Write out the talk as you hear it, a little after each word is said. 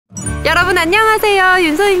여러분 안녕하세요,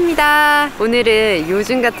 윤소입니다. 오늘은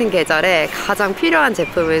요즘 같은 계절에 가장 필요한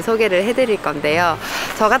제품을 소개를 해드릴 건데요.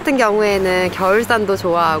 저 같은 경우에는 겨울산도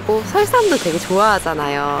좋아하고 설산도 되게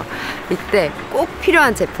좋아하잖아요. 이때 꼭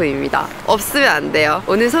필요한 제품입니다. 없으면 안 돼요.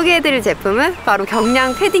 오늘 소개해드릴 제품은 바로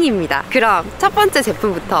경량 패딩입니다. 그럼 첫 번째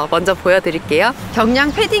제품부터 먼저 보여드릴게요.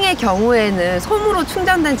 경량 패딩의 경우에는 솜으로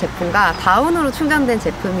충전된 제품과 다운으로 충전된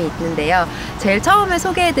제품이 있는데요. 제일 처음에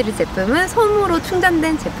소개해드릴 제품은 솜으로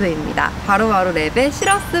충전된 제품입니다. 바로바로 랩의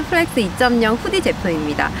시러스 플렉스 2.0 후디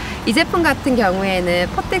제품입니다. 이 제품 같은 경우에는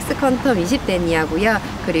퍼텍스 퀀텀 20데니아고요.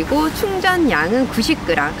 그리고 충전량은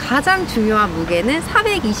 90g, 가장 중요한 무게는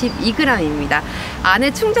 422g입니다.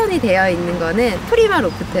 안에 충전이 되어 있는 거는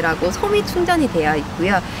프리마로프트라고 솜이 충전이 되어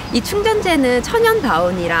있고요. 이 충전재는 천연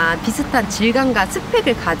다운이랑 비슷한 질감과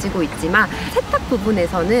스펙을 가지고 있지만 세탁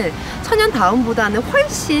부분에서는 천연 다운보다는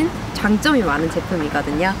훨씬 장점이 많은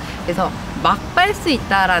제품이거든요. 그래서 막 빨 수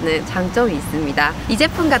있다라는 장점이 있습니다. 이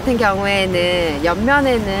제품 같은 경우에는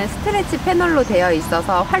옆면에는 스트레치 패널로 되어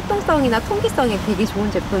있어서 활동성이나 통기성이 되게 좋은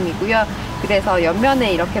제품이고요. 그래서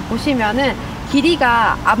옆면에 이렇게 보시면은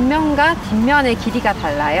길이가 앞면과 뒷면의 길이가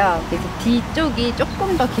달라요. 그래서 뒤쪽이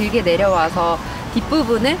조금 더 길게 내려와서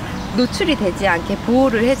뒷부분을 노출이 되지 않게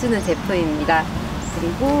보호를 해주는 제품입니다.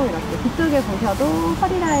 그리고 이렇게 뒤쪽에 보셔도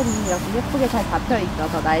허리 라인이 이렇게 예쁘게 잘 잡혀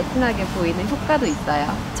있어서 날씬하게 보이는 효과도 있어요.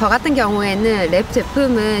 저 같은 경우에는 랩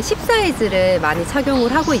제품은 10 사이즈를 많이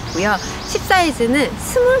착용을 하고 있고요. 10 사이즈는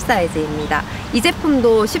스몰 사이즈입니다. 이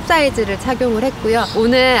제품도 10 사이즈를 착용을 했고요.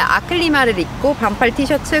 오늘 아클리마를 입고 반팔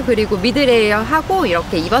티셔츠 그리고 미드레이어 하고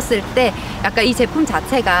이렇게 입었을 때 약간 이 제품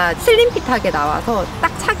자체가 슬림핏하게 나와서 딱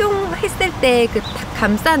착용했을 때 그 딱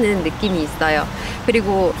감싸는 느낌이 있어요.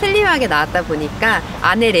 그리고 슬림하게 나왔다 보니까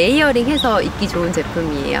안에 레이어링해서 입기 좋은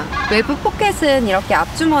제품이에요. 외부 포켓은 이렇게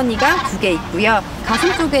앞주머니가 2개 있고요.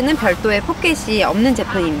 가슴 쪽에는 별도의 포켓이 없는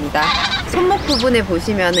제품입니다. 손목 부분에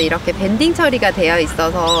보시면 이렇게 밴딩 처리가 되어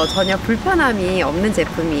있어서 전혀 불편함이 없는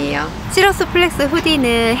제품이에요. 시러스 플렉스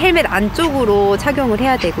후디는 헬멧 안쪽으로 착용을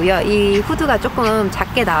해야 되고요. 이 후드가 조금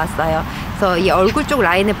작게 나왔어요. 그래서 이 얼굴 쪽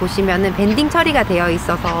라인에 보시면 밴딩 처리가 되어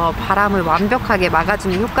있어서 바람을 완벽하게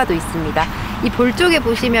막아주는 효과도 있습니다. 이 볼 쪽에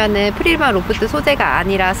보시면은 프리마로프트 소재가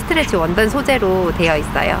아니라 스트레치 원단 소재로 되어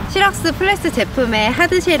있어요. 시러스 플렉스 제품의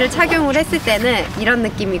하드쉘을 착용을 했을 때는 이런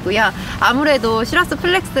느낌이고요. 아무래도 시러스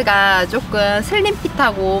플렉스가 조금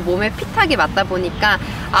슬림핏하고 몸에 핏하게 맞다 보니까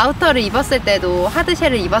아우터를 입었을 때도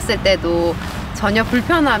하드쉘을 입었을 때도 전혀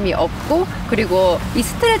불편함이 없고, 그리고 이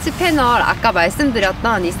스트레치 패널, 아까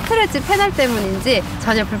말씀드렸던 이 스트레치 패널 때문인지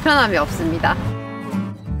전혀 불편함이 없습니다.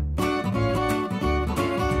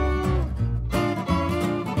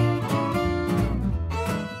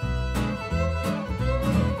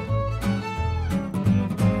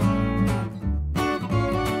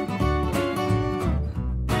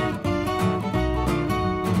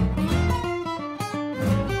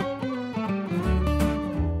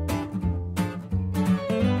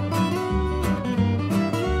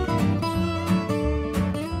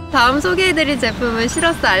 다음 소개해드릴 제품은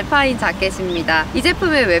시러스 알파인 자켓입니다. 이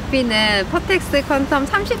제품의 외피는 퍼텍스 퀀텀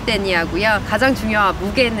 30데니아고요. 가장 중요한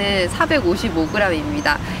무게는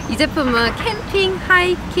 455g입니다. 이 제품은 캠핑,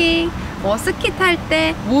 하이킹, 스키 탈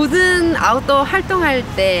때, 모든 아웃도어 활동할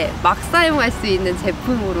때 막 사용할 수 있는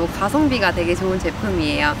제품으로 가성비가 되게 좋은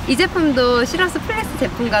제품이에요. 이 제품도 시러스 플렉스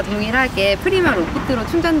제품과 동일하게 프리마로프트로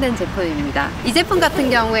충전된 제품입니다. 이 제품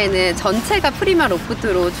같은 경우에는 전체가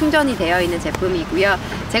프리마로프트로 충전이 되어 있는 제품이고요.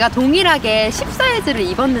 제가 동일하게 10 사이즈를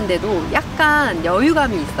입었는데도 약간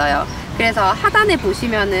여유감이 있어요. 그래서 하단에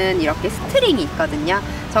보시면은 이렇게 스트링이 있거든요.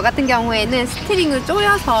 저 같은 경우에는 스트링을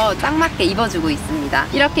조여서 딱 맞게 입어주고 있습니다.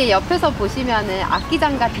 이렇게 옆에서 보시면은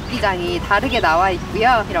앞기장과 뒷기장이 다르게 나와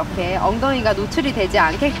있고요. 이렇게 엉덩이가 노출이 되지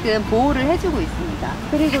않게끔 보호를 해주고 있습니다.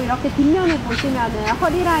 그리고 이렇게 뒷면을 보시면은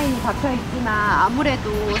허리 라인이 잡혀 있지만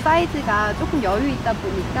아무래도 사이즈가 조금 여유 있다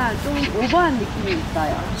보니까 좀 오버한 느낌이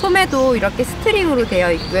있어요. 소매도 이렇게 스트링으로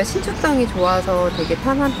되어 있고요. 신축성이 좋아서 되게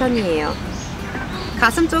편한 편이에요.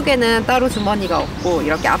 가슴 쪽에는 따로 주머니가 없고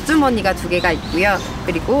이렇게 앞주머니가 2개가 있고요.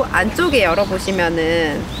 그리고 안쪽에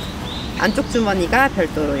열어보시면은 안쪽 주머니가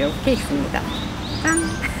별도로 이렇게 있습니다. 짠!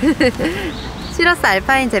 시러스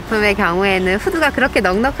알파인 제품의 경우에는 후드가 그렇게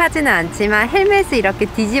넉넉하지는 않지만 헬멧을 이렇게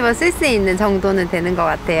뒤집어 쓸 수 있는 정도는 되는 것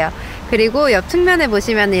같아요. 그리고 옆 측면에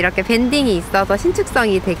보시면 이렇게 밴딩이 있어서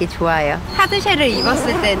신축성이 되게 좋아요. 하드쉘을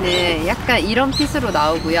입었을 때는 약간 이런 핏으로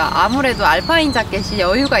나오고요. 아무래도 알파인 자켓이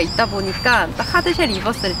여유가 있다 보니까 딱 하드쉘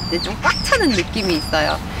입었을 때 좀 꽉 차는 느낌이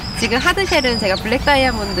있어요. 지금 하드쉘은 제가 블랙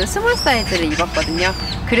다이아몬드 스몰 사이즈를 입었거든요.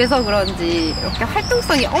 그래서 그런지 이렇게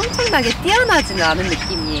활동성이 엄청나게 뛰어나지는 않은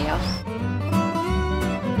느낌이에요.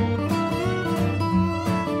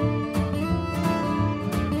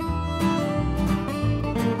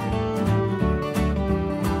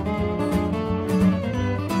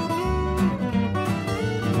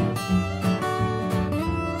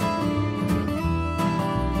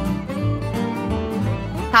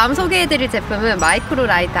 다음 소개해드릴 제품은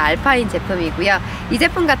마이크로라이트 알파인 제품이고요. 이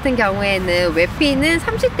제품 같은 경우에는 웹핀은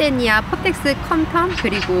 30데니아 포텍스 컨텀,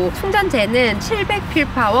 그리고 충전재는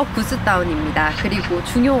 700필파워 구스다운입니다. 그리고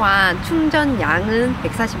중요한 충전량은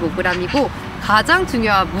 145g이고 가장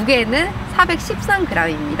중요한 무게는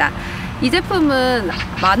 413g입니다. 이 제품은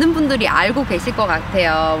많은 분들이 알고 계실 것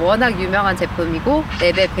같아요. 워낙 유명한 제품이고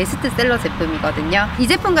랩의 베스트셀러 제품이거든요. 이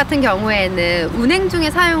제품 같은 경우에는 운행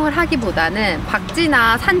중에 사용을 하기보다는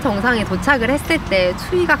박지나 산 정상에 도착을 했을 때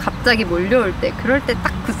추위가 갑자기 몰려올 때, 그럴 때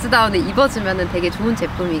딱 구스다운을 입어주면 되게 좋은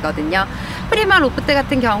제품이거든요. 프리마로프트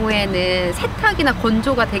같은 경우에는 세탁이나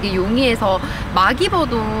건조가 되게 용이해서 막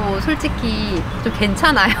입어도 솔직히 좀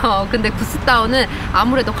괜찮아요. 근데 구스다운은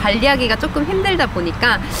아무래도 관리하기가 조금 힘들다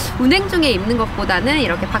보니까 운행 중에 입는 것보다는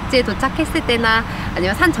이렇게 박지에 도착했을 때나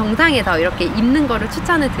아니면 산 정상에서 이렇게 입는 거를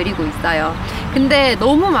추천을 드리고 있어요. 근데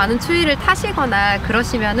너무 많은 추위를 타시거나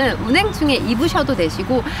그러시면은 운행 중에 입으셔도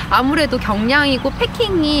되시고, 아무래도 경량이고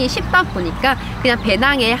패킹이 쉽다 보니까 그냥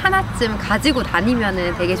배낭에 하나쯤 가지고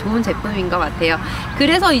다니면은 되게 좋은 제품인 것 같아요.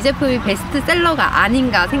 그래서 이 제품이 베스트셀러가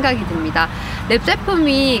아닌가 생각이 듭니다. 랩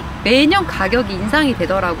제품이 매년 가격이 인상이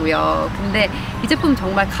되더라고요. 근데 이 제품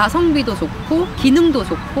정말 가성비도 좋고 기능도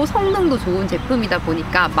좋고 성능도 좋은 제품이다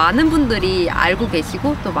보니까 많은 분들이 알고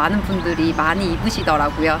계시고 또 많은 분들이 많이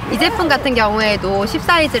입으시더라고요. 이 제품 같은 경우에도 10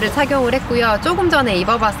 사이즈를 착용을 했고요. 조금 전에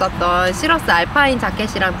입어봤었던 시러스 알파인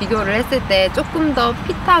자켓이랑 비교를 했을 때 조금 더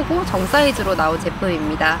핏하고 정 사이즈로 나온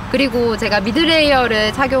제품입니다. 그리고 제가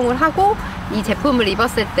미드레이어를 착용을 하고 이 제품을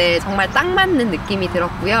입었을 때 정말 딱 맞는 느낌이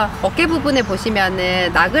들었고요. 어깨 부분에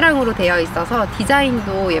보시면은 나그랑으로 되어 있어서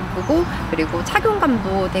디자인도 예쁘고 그리고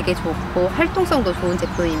착용감도 되게 좋고 활동성도 좋은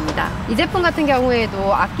제품입니다. 이 제품 같은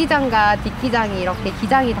경우에도 앞기장과 뒷기장이 이렇게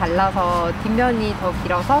기장이 달라서 뒷면이 더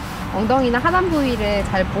길어서 엉덩이나 하단 부위를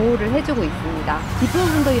잘 보호를 해주고 있습니다.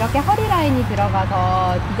 뒷부분도 이렇게 허리 라인이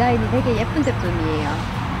들어가서 디자인이 되게 예쁜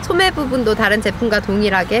제품이에요. 소매 부분도 다른 제품과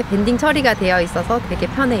동일하게 밴딩 처리가 되어 있어서 되게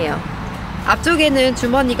편해요. 앞쪽에는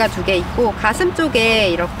주머니가 2개 있고 가슴 쪽에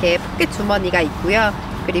이렇게 포켓 주머니가 있고요.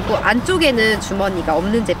 그리고 안쪽에는 주머니가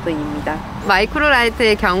없는 제품입니다.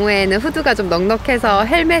 마이크로라이트의 경우에는 후드가 좀 넉넉해서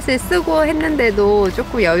헬멧을 쓰고 했는데도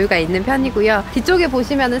조금 여유가 있는 편이고요. 뒤쪽에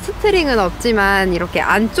보시면은 스트링은 없지만 이렇게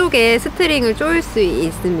안쪽에 스트링을 조일 수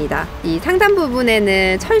있습니다. 이 상단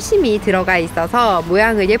부분에는 철심이 들어가 있어서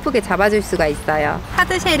모양을 예쁘게 잡아줄 수가 있어요.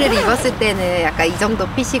 하드쉘을 입었을 때는 약간 이 정도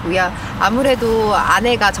핏이고요. 아무래도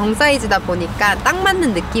안에가 정 사이즈다 보니까 딱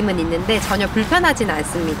맞는 느낌은 있는데 전혀 불편하진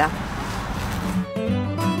않습니다.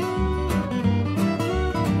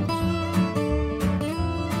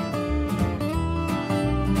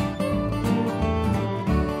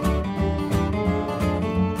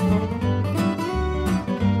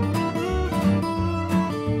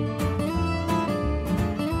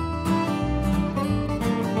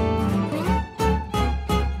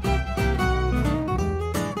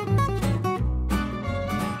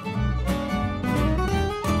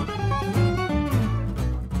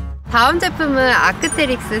 다음 제품은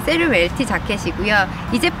아크테릭스 세륨 LT 자켓이고요.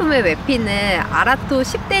 이 제품의 웹핀은 아라토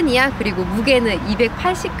 10데니아, 그리고 무게는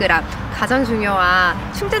 280g, 가장 중요한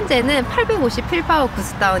충전재는 850 필파워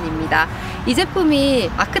구스다운입니다. 이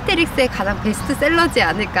제품이 아크테릭스의 가장 베스트셀러지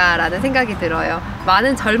않을까라는 생각이 들어요.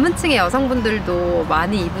 많은 젊은 층의 여성분들도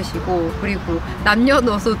많이 입으시고 그리고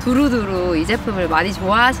남녀노소 두루두루 이 제품을 많이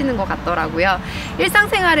좋아하시는 것 같더라고요.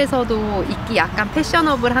 일상생활에서도 입기 약간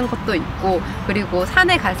패셔너블한 것도 있고 그리고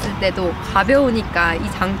산에 갔을 때도 가벼우니까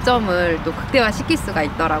이 장점을 또 극대화시킬 수가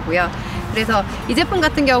있더라고요. 그래서 이 제품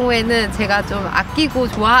같은 경우에는 제가 좀 아끼고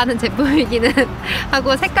좋아하는 제품이기는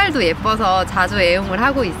하고 색깔도 예뻐서 자주 애용을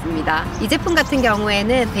하고 있습니다. 이 제품 같은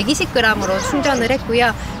경우에는 120g으로 충전을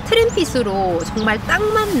했고요. 트림핏으로 정말 딱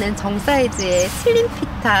맞는 정 사이즈의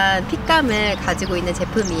슬림핏한 핏감을 가지고 있는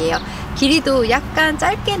제품이에요. 길이도 약간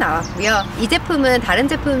짧게 나왔고요. 이 제품은 다른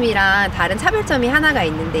제품이랑 다른 차별점이 하나가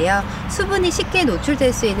있는데요. 수분이 쉽게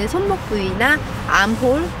노출될 수 있는 손목 부위나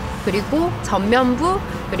암홀, 그리고 전면부,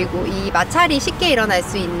 그리고 이 마찰이 쉽게 일어날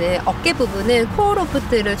수 있는 어깨 부분은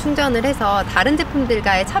코어로프트를 충전을 해서 다른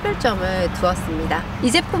제품들과의 차별점을 두었습니다.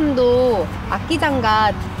 이 제품도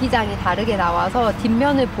앞기장과 뒷기장이 다르게 나와서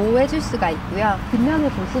뒷면을 보호해 줄 수가 있고요. 뒷면을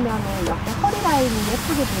보시면은 이렇게 허리 라인이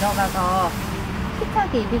예쁘게 들어가서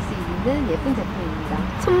핏하게 입을 수 있는 예쁜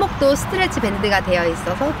제품입니다. 손목도 스트레치 밴드가 되어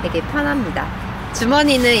있어서 되게 편합니다.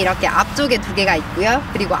 주머니는 이렇게 앞쪽에 2개가 있고요.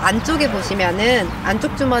 그리고 안쪽에 보시면은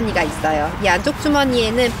안쪽 주머니가 있어요. 이 안쪽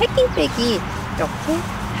주머니에는 패킹백이 이렇게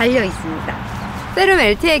달려 있습니다. 세룸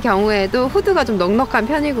LT의 경우에도 후드가 좀 넉넉한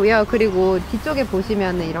편이고요. 그리고 뒤쪽에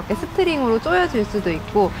보시면은 이렇게 스트링으로 조여질 수도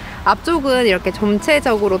있고, 앞쪽은 이렇게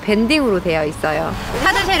전체적으로 밴딩으로 되어 있어요.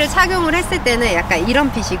 하드쉘을 착용을 했을 때는 약간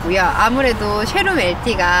이런 핏이고요. 아무래도 세룸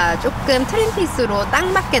LT가 조금 트림핏으로 딱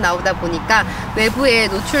맞게 나오다 보니까 외부에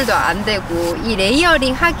노출도 안 되고 이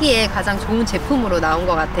레이어링 하기에 가장 좋은 제품으로 나온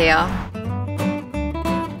것 같아요.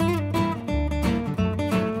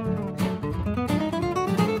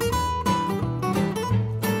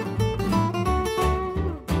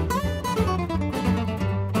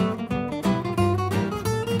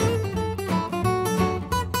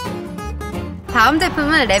 다음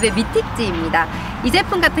제품은 랩의 미틱 G입니다. 이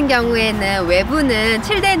제품 같은 경우에는 외부는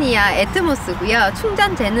 7데니아 애트모스고요.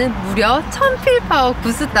 충전재는 무려 1000필파워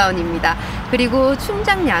구스다운입니다. 그리고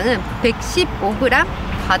충전량은 115g,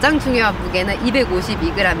 가장 중요한 무게는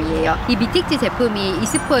 252g이에요. 이 미틱 G 제품이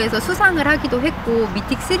이스포에서 수상을 하기도 했고,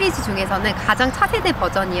 미틱 시리즈 중에서는 가장 차세대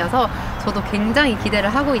버전이어서 저도 굉장히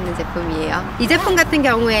기대를 하고 있는 제품이에요. 이 제품 같은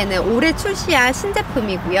경우에는 올해 출시한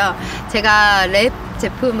신제품이고요. 제가 랩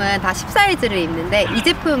제품은 다 10사이즈를 입는데 이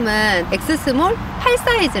제품은 X스몰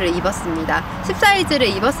 8사이즈를 입었습니다. 10사이즈를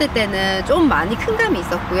입었을 때는 좀 많이 큰 감이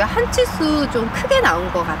있었고요. 한 치수 좀 크게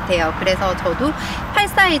나온 것 같아요. 그래서 저도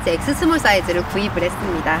 8사이즈 X스몰 사이즈를 구입을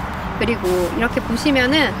했습니다. 그리고 이렇게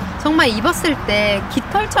보시면은 정말 입었을 때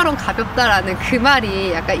깃털처럼 가볍다라는 그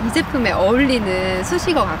말이 약간 이 제품에 어울리는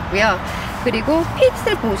수식어 같고요. 그리고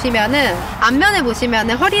핏을 보시면은 앞면에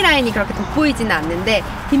보시면은 허리 라인이 그렇게 돋보이지는 않는데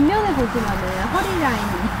뒷면에 보시면은 허리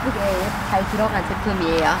라인이 이쁘게 잘 들어간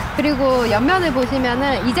제품이에요. 그리고 옆면을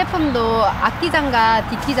보시면은 이 제품도 앞기장과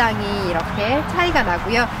뒷기장이 이렇게 차이가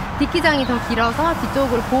나고요. 뒷기장이 더 길어서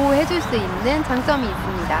뒤쪽을 보호해 줄 수 있는 장점이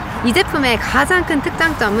있습니다. 이 제품의 가장 큰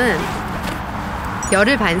특장점은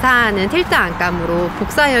열을 반사하는 틸트 안감으로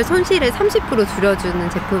복사열 손실을 30% 줄여주는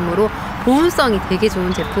제품으로 보온성이 되게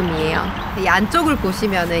좋은 제품이에요. 이 안쪽을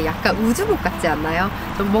보시면은 약간 우주복 같지 않나요?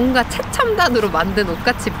 좀 뭔가 최첨단으로 만든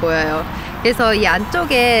옷같이 보여요. 그래서 이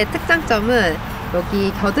안쪽의 특장점은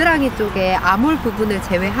여기 겨드랑이 쪽에 아몰 부분을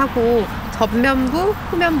제외하고 전면부,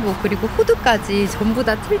 후면부, 그리고 후드까지 전부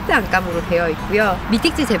다 틸트 안감으로 되어 있고요.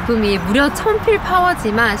 미틱 G 제품이 무려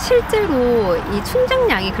 1000필파워지만 실제로 이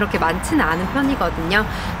충전량이 그렇게 많지는 않은 편이거든요.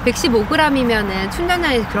 115g이면은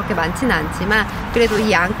충전량이 그렇게 많지는 않지만 그래도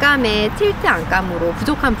이 안감의 틸트 안감으로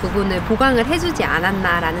부족한 부분을 보강을 해주지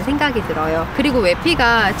않았나라는 생각이 들어요. 그리고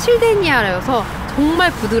외피가 7데니아여서 정말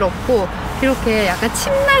부드럽고 이렇게 약간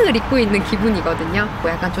침낭을 입고 있는 기분이거든요. 뭐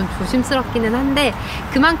약간 좀 조심스럽기는 한데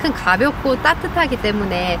그만큼 가볍고 따뜻하기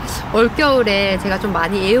때문에 올겨울에 제가 좀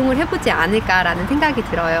많이 애용을 해보지 않을까라는 생각이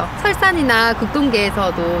들어요. 설산이나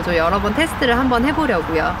극동계에서도 좀 여러 번 테스트를 한번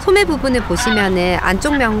해보려고요. 소매 부분을 보시면은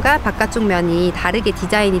안쪽 면과 바깥쪽 면이 다르게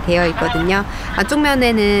디자인이 되어 있거든요. 안쪽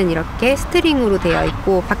면에는 이렇게 스트링으로 되어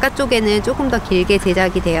있고 바깥쪽에는 조금 더 길게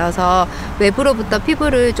제작이 되어서 외부로부터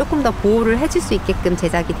피부를 조금 더 보호를 해줄 수 있게끔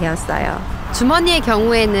제작이 되었어요. 주머니의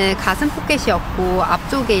경우에는 가슴 포켓이 없고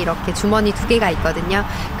앞쪽에 이렇게 주머니 2개가 있거든요.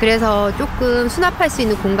 그래서 조금 수납할 수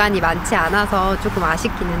있는 공간이 많지 않아서 조금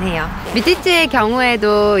아쉽기는 해요. 미틱 G의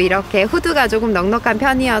경우에도 이렇게 후드가 조금 넉넉한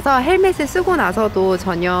편이어서 헬멧을 쓰고 나서도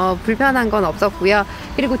전혀 불편한 건 없었고요.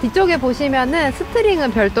 그리고 뒤쪽에 보시면은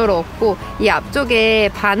스트링은 별도로 없고 이 앞쪽에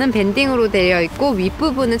반은 밴딩으로 되어 있고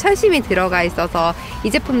윗부분은 철심이 들어가 있어서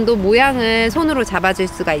이 제품도 모양을 손으로 잡아줄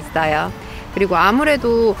수가 있어요. 그리고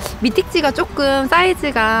아무래도 미틱 G가 조금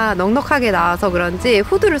사이즈가 넉넉하게 나와서 그런지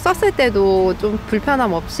후드를 썼을 때도 좀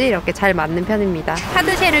불편함 없이 이렇게 잘 맞는 편입니다.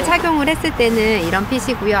 하드쉘을 착용을 했을 때는 이런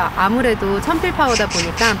핏이고요. 아무래도 1000필파워다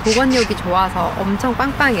보니까 보건력이 좋아서 엄청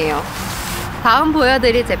빵빵해요. 다음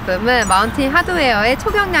보여드릴 제품은 마운틴하드웨어의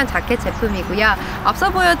초경량 자켓 제품이고요. 앞서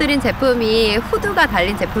보여드린 제품이 후드가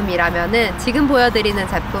달린 제품이라면은 지금 보여드리는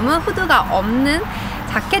제품은 후드가 없는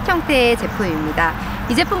자켓 형태의 제품입니다.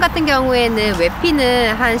 이 제품 같은 경우에는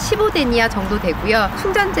외피는 한 15데니아 정도 되고요.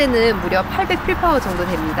 충전재는 무려 800필파워 정도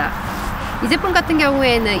됩니다. 이 제품 같은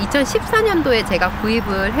경우에는 2014년도에 제가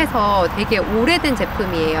구입을 해서 되게 오래된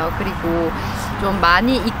제품이에요. 그리고 좀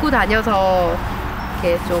많이 입고 다녀서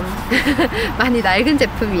이렇게 좀 많이 낡은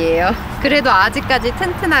제품이에요. 그래도 아직까지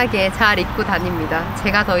튼튼하게 잘 입고 다닙니다.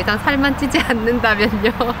 제가 더 이상 살만 찌지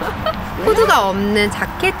않는다면요. 후드가 없는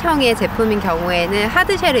자켓형의 제품인 경우에는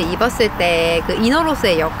하드쉘을 입었을 때 그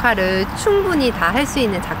이너로서의 역할을 충분히 다 할 수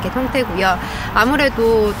있는 자켓 형태고요.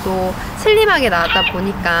 아무래도 또 슬림하게 나왔다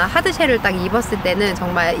보니까 하드쉘을 딱 입었을 때는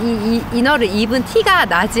정말 이 이너를 입은 티가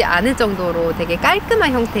나지 않을 정도로 되게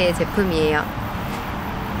깔끔한 형태의 제품이에요.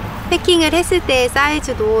 패킹을 했을 때의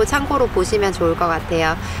사이즈도 참고로 보시면 좋을 것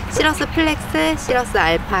같아요. 시러스 플렉스, 시러스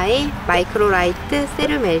알파인, 마이크로라이트,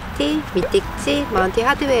 세룸 LT, 미틱 G,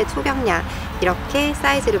 마운틴하드웨어 초경량 이렇게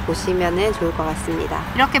사이즈를 보시면 좋을 것 같습니다.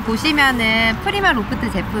 이렇게 보시면은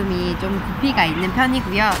프리마로프트 제품이 좀 부피가 있는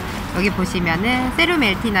편이고요. 여기 보시면은 세룸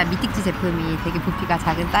LT나 미틱 G 제품이 되게 부피가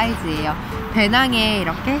작은 사이즈예요. 배낭에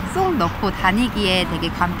이렇게 쏙 넣고 다니기에 되게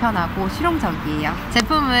간편하고 실용적이에요.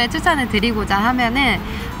 제품을 추천을 드리고자 하면은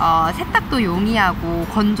세탁도 용이하고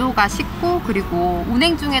건조가 쉽고 그리고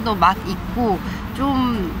운행 중에도 막 입고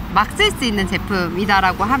좀 막 쓸 수 있는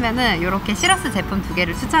제품이다라고 하면은 이렇게 시러스 제품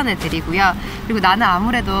 2개를 추천을 드리고요. 그리고 나는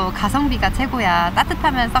아무래도 가성비가 최고야,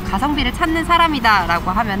 따뜻하면서 가성비를 찾는 사람이다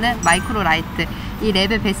라고 하면은 마이크로라이트, 이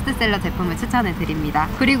랩의 베스트셀러 제품을 추천을 드립니다.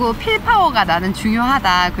 그리고 필파워가 나는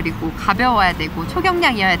중요하다, 그리고 가벼워야 되고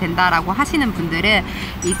초경량이어야 된다라고 하시는 분들은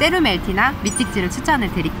이 세룸 LT나 미틱 G를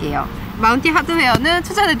추천을 드릴게요. 마운틴하드웨어는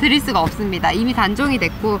추천을 드릴 수가 없습니다. 이미 단종이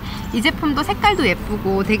됐고 이 제품도 색깔도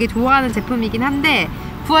예쁘고 되게 좋아하는 제품이긴 한데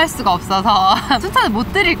구할 수가 없어서 추천을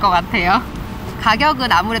못 드릴 것 같아요.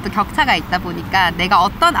 가격은 아무래도 격차가 있다 보니까 내가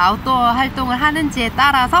어떤 아웃도어 활동을 하는지에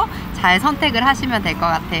따라서 잘 선택을 하시면 될 것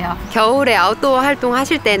같아요. 겨울에 아웃도어 활동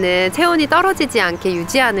하실 때는 체온이 떨어지지 않게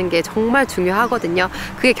유지하는 게 정말 중요하거든요.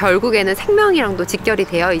 그게 결국에는 생명이랑도 직결이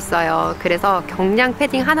되어 있어요. 그래서 경량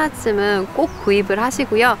패딩 하나쯤은 꼭 구입을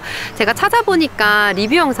하시고요. 제가 찾아보니까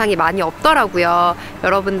리뷰 영상이 많이 없더라고요.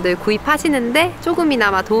 여러분들 구입하시는데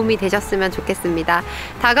조금이나마 도움이 되셨으면 좋겠습니다.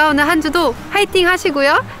 다가오는 한 주도 화이팅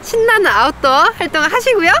하시고요. 신나는 아웃도어 활동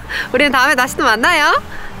하시고요. 우리는 다음에 다시 또 만나요.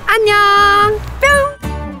 안녕.